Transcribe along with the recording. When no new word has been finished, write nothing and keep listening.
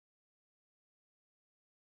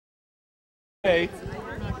Hey,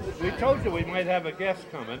 we told you we might have a guest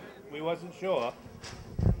coming. We wasn't sure.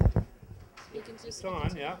 It's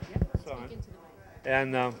on, yeah. It's on.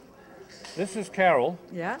 And this is Carol.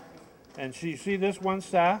 Yeah. And she see this one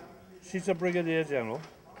star? She's a Brigadier General.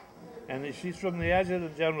 And she's from the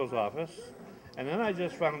Adjutant General's office. And then I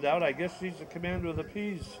just found out, I guess she's the commander of the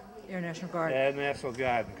Peace. Air National Guard. Air National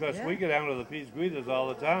Guard. Because we get down to the Peace greeters all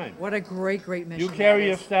the time. What a great mission. You carry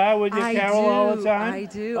your star with you, Carol, all the time? I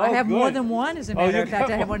do. Oh, I have good. more than one, as a matter of fact.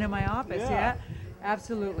 I have one in my office, Yeah. yeah.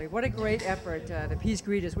 Absolutely. What a great effort, the Peace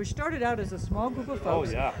Greeters, which started out as a small group of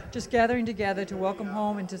folks just gathering together to welcome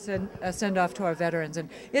home and to send off to our veterans. And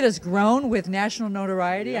it has grown with national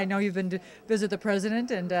notoriety. I know you've been to visit the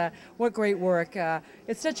President, and what great work.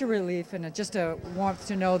 It's such a relief and just a warmth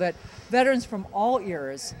to know that veterans from all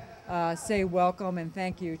eras say welcome and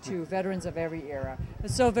thank you to veterans of every era.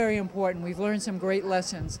 It's so very important. We've learned some great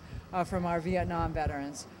lessons from our Vietnam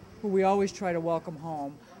veterans, who we always try to welcome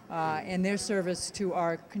home. And their service to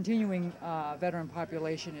our continuing veteran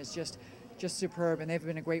population is just superb, and they've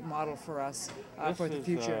been a great model for us for the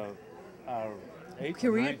future. Our 8th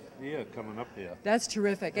or 9th year coming up here. That's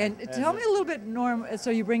terrific. And tell me a little bit, Norm, so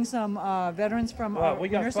you bring some veterans from we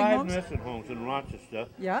got nursing 5 homes? nursing homes in Rochester,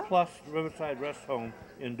 Yeah? plus Riverside Rest Home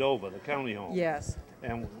in Dover, the county home. Yes.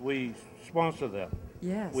 And we sponsor them.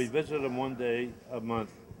 Yes. We visit them one day a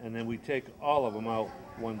month, and then we take all of them out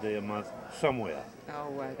one day a month somewhere.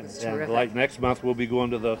 Oh, that's and terrific. like next month, we'll be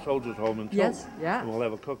going to the Soldiers Home in Tilton. Yes, yeah. And we'll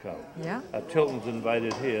have a cookout. Yeah. Tilton's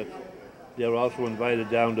invited here. They're also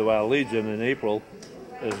invited down to our Legion in April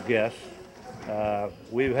as guests.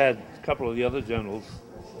 We've had a couple of the other generals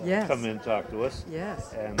come in and talk to us.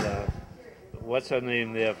 Yes. And what's her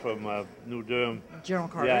name there from New Durham? General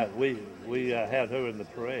Carter. Yeah, we had her in the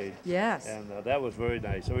parade. Yes. And that was very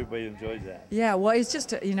nice. Everybody enjoyed that. Yeah, well, it's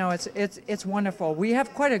just, it's wonderful. We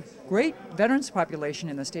have quite a great veterans population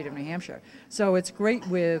in the state of New Hampshire. So it's great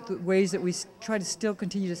with ways that we try to still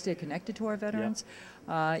continue to stay connected to our veterans,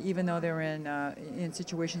 even though they're in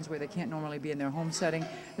situations where they can't normally be in their home setting.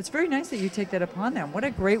 It's very nice that you take that upon them. What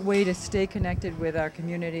a great way to stay connected with our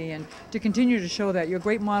community and to continue to show that. You're a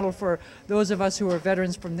great model for those of us who are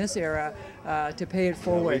veterans from this era to pay it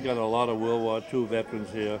forward. We got a lot of World War II veterans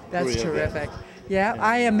here. That's terrific. Yeah,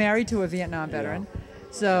 I am married to a Vietnam veteran.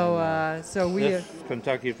 So, this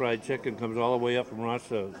Kentucky Fried Chicken comes all the way up from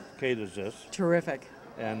Rochester, caters this. Terrific.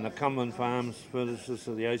 And the Cumberland Farms furnishes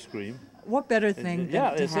the ice cream. What better thing to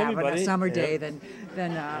have on a summer day than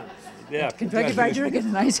Kentucky Fried Chicken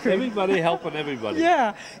and ice cream? Everybody helping everybody.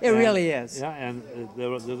 Yeah, it really is. Yeah, and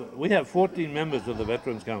we have 14 members of the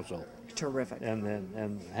Veterans Council. Terrific.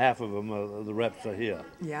 And half of them, the reps are here.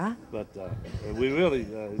 Yeah. But we really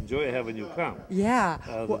enjoy having you come. Yeah.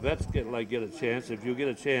 The vets get a chance. If you get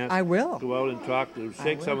a chance, I will go out and talk to them,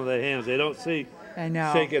 shake some of their hands. They don't see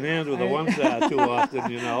shaking hands with the one side too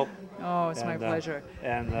often, you know. Oh, it's my pleasure.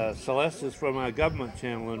 And Celeste is from our government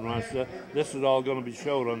channel in Rochester. This is all going to be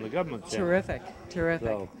showed on the government channel. Terrific, terrific.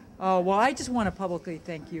 So, oh, well, I just want to publicly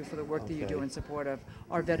thank you for the work that you do in support of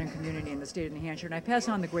our veteran community in the state of New Hampshire. And I pass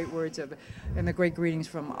on the great words and the great greetings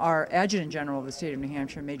from our Adjutant General of the state of New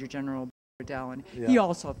Hampshire, Major General Dell, he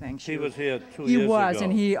also thanks you. He was here 2 years ago. He was,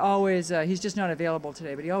 and he always, he's just not available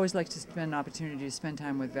today, but he always likes to spend an opportunity to spend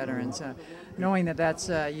time with veterans, knowing that that's,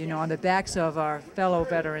 on the backs of our fellow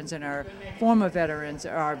veterans and our former veterans,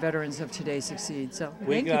 our veterans of today succeed. So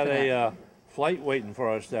we got a flight waiting for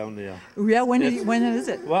us down there. Yeah, when is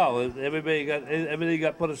it? Well, everything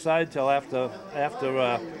got put aside till after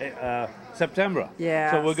September. Yeah.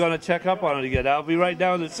 So we're going to check up on it again. I'll be right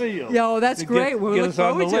down to see you. Yeah, oh, that's great. We'll get look us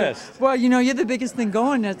on the forward to list. it. Well, you're the biggest thing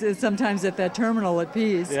going sometimes at that terminal at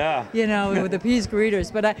Peace. Yeah. With the Peace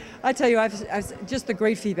greeters. But I tell you, I've just the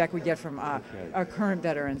great feedback we get from our current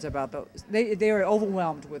veterans about those. They are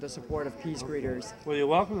overwhelmed with the support of Peace greeters. Well, you're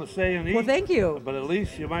welcome to stay and eat. Well, thank you. But at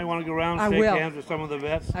least you might want to go around and shake hands with some of the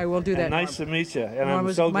vets. I will do that. And nice to meet you. And Norm,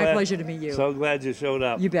 I'm so glad. My pleasure to meet you. So glad you showed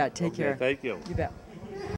up. You bet. Take care. Thank you. You bet.